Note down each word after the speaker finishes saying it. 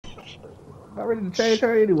Not ready to change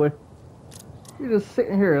her anyway. She's just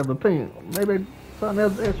sitting here of opinion. Maybe something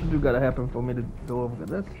else extra do gotta happen for me to go over. Cause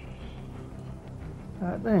that's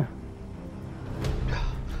god damn.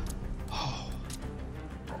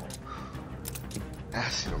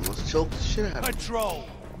 Acid almost choked the shit out of me. Patrol,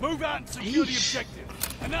 move out and secure the objective.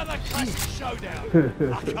 Another classic showdown.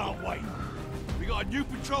 I can't wait. We got a new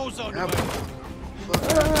patrol zone available.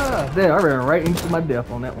 There, I ran right into my death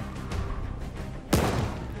on that one.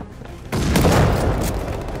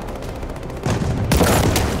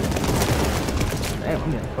 Damn,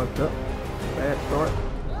 I'm getting fucked up. Bad start.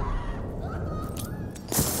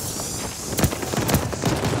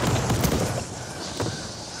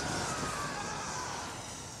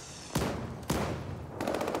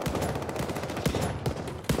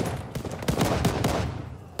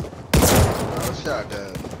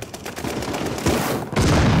 Shotgun.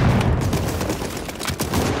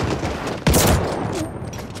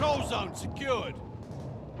 Control zone secured.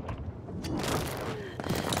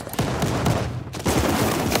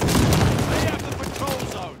 They have the patrol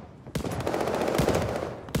zone.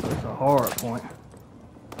 It's a hard point.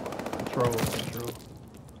 Control.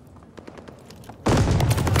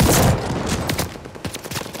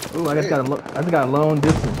 Ooh, I just got a long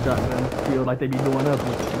distance shotgun. Feel like they be doing us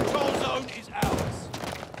with it. Control zone is ours.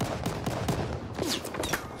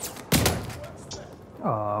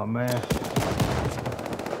 Oh man.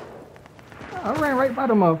 I ran right by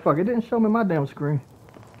the motherfucker. It didn't show me my damn screen.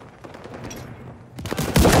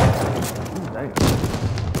 Ooh, damn.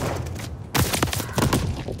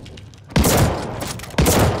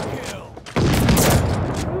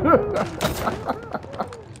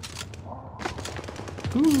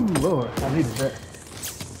 Ooh, Lord, I needed that.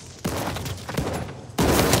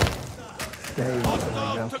 There you go.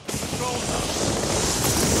 Took the control zone.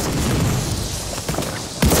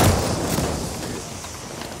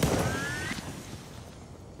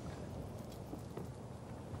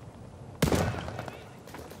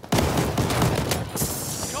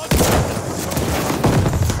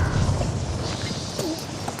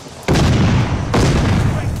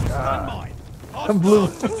 I'm blue.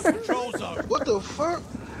 What the fuck?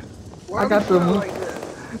 I got them. Like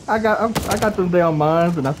I got them down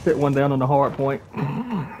mines, and I set one down on the hard point.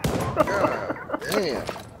 God damn.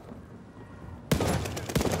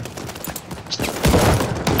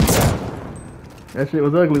 That shit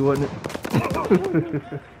was ugly, wasn't it?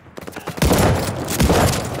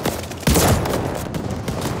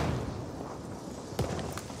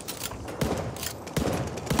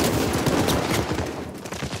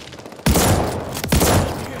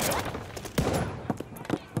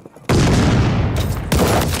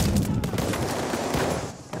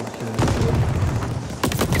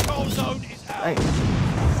 Dang.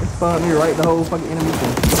 It spawned me right the whole fucking enemy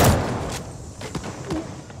thing.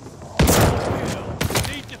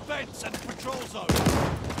 Need defense and patrol zone.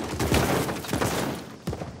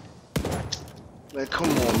 Man, come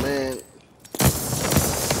on, man. As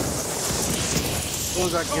soon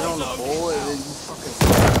as I get on the board, then you fucking...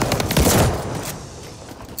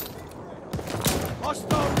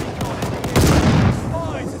 Hostile recon in the air.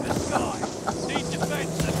 Spies in the sky. Need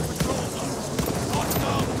defense and patrol zone.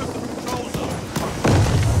 Hostile took the patrol zone.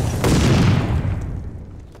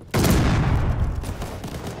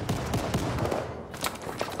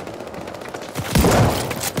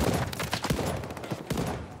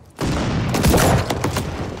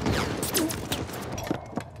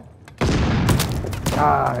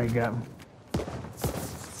 Ah, he got me.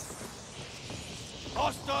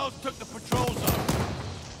 Hostiles took the patrol zone.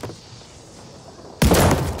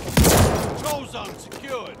 Patrol zone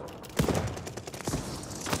secured.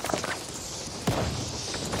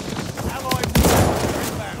 Allied forces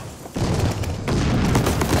inbound.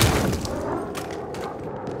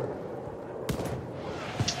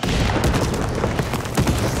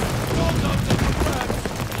 Patrol zone's in the grabs.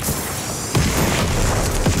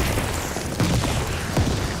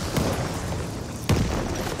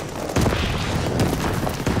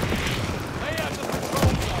 They have the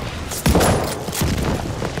patrol zone.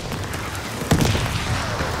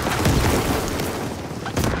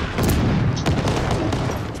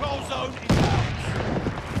 Control zone is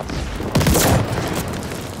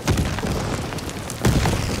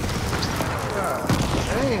God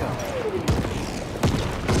damn.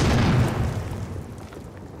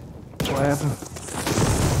 What happened?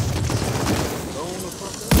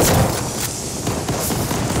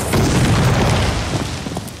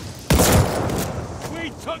 We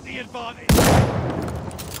took the advantage.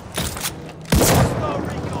 Hostile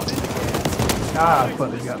recon in the air. Ah, Eyes fuck,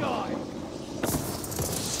 in they the got me. sky.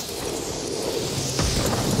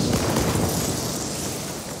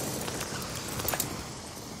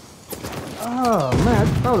 Oh man, I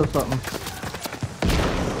just thought of something.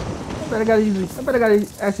 I bet I gotta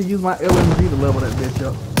actually use my LMG to level that bitch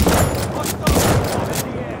up. Hostile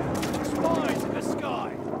in the air. Spies in the sky.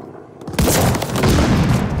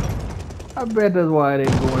 I bet that's why it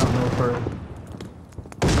ain't going up no further.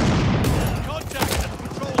 Contact at the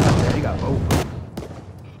patrol zone. Yeah, he got both.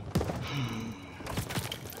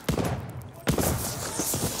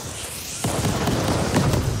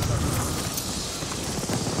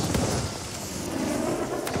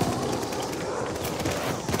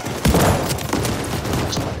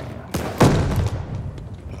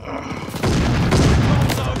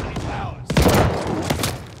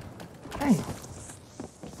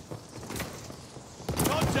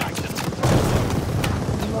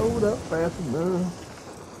 Load up fast enough.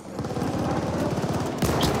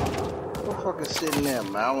 Motherfucker sitting there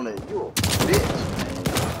mounted. You a bitch.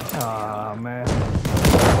 Ah man.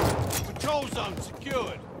 Patrol zone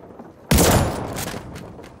secured.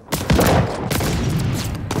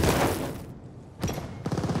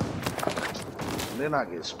 And then I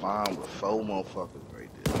get spawned with 4 motherfuckers right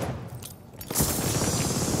there.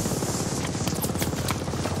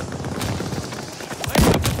 They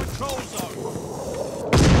have the patrol zone.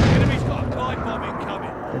 Enemy's got a glide bomb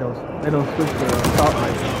incoming. They don't switch the top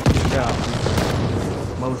right. Yeah.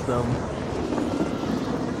 Most of them.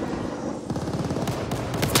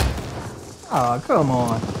 Aw, come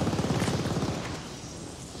on.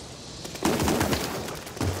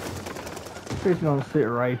 Fish gonna sit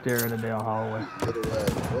right there in the damn hallway. Little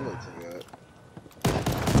ass bullets I got.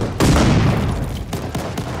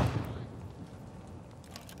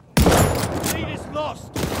 Lead is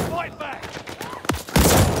lost. Fight back.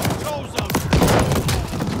 Patrol zone.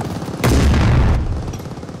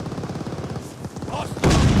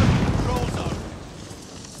 Hostile to the patrol zone.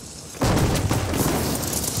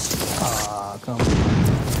 Ah, come on.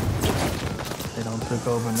 They don't took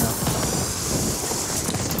over now.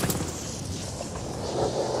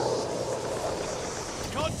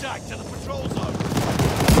 Contact to the patrol zone.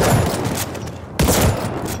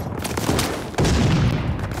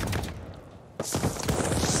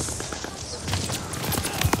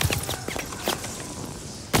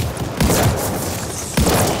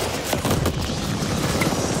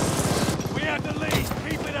 We have the lead.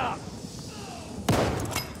 Keep it up.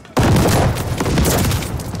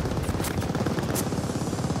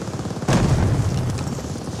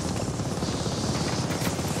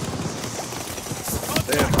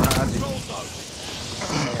 They're behind you. Control zone.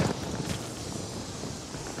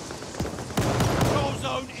 Control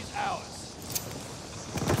zone is ours.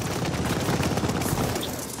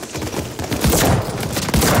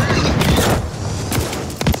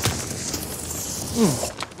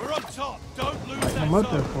 We're on top. Don't lose that I'm up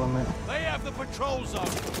there zone. for a minute. They have the patrol zone.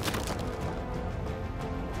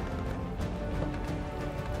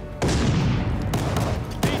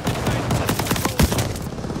 Need defense at the patrol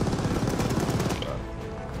zone.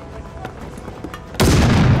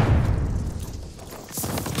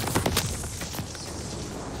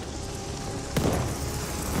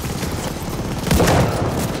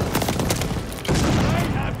 They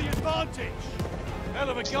have the advantage. Hell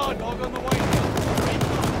of a guard dog on the way down. Keep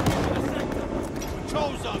up. Into the sector.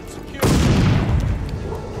 Control zone secure.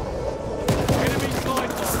 Enemy glide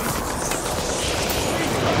bomb.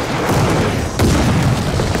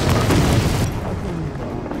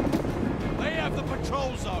 They have the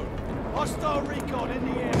patrol zone. Hostile recon in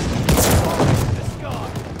the air. In the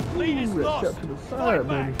sky. Lead is Ooh, that lost. shot to the Fight side,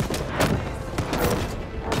 back. baby.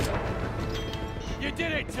 You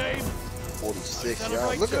did it, team. 46,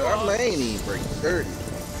 y'all. Look at our lane even break 30.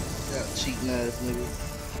 Y'all cheating ass nigga.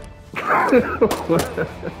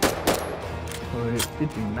 Oh, it's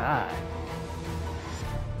 59.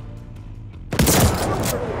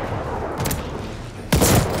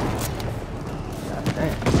 God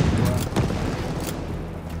damn.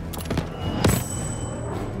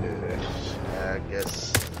 Yeah, I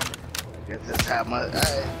guess that's how much.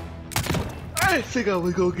 I didn't think I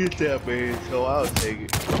was gonna get that, man. So I'll take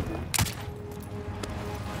it.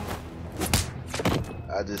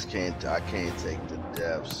 I just can't. I can't take the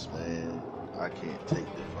deaths, man. I can't take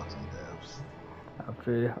the fucking deaths. I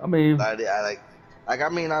feel you. I mean, I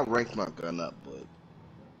mean, I ranked my gun up, but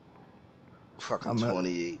fucking I'm not-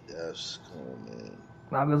 28 deaths. Come on, man.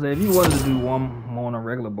 I was gonna say, if you wanted to do one more on a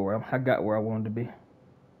regular board, I got where I wanted to be.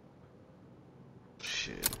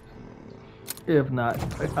 Shit. If not,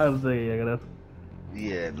 I was saying, yeah, that's.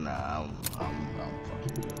 Yeah, nah, I'm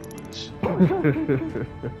fucking bitch.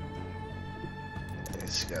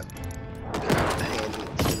 It's got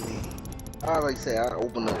handed to me. I like to say, I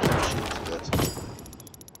opened up some shit, so that's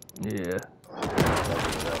Yeah.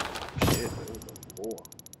 shit.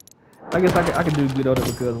 I guess I can do good on it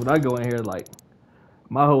because when I go in here, like,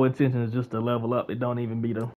 my whole intention is just to level up. It don't even be to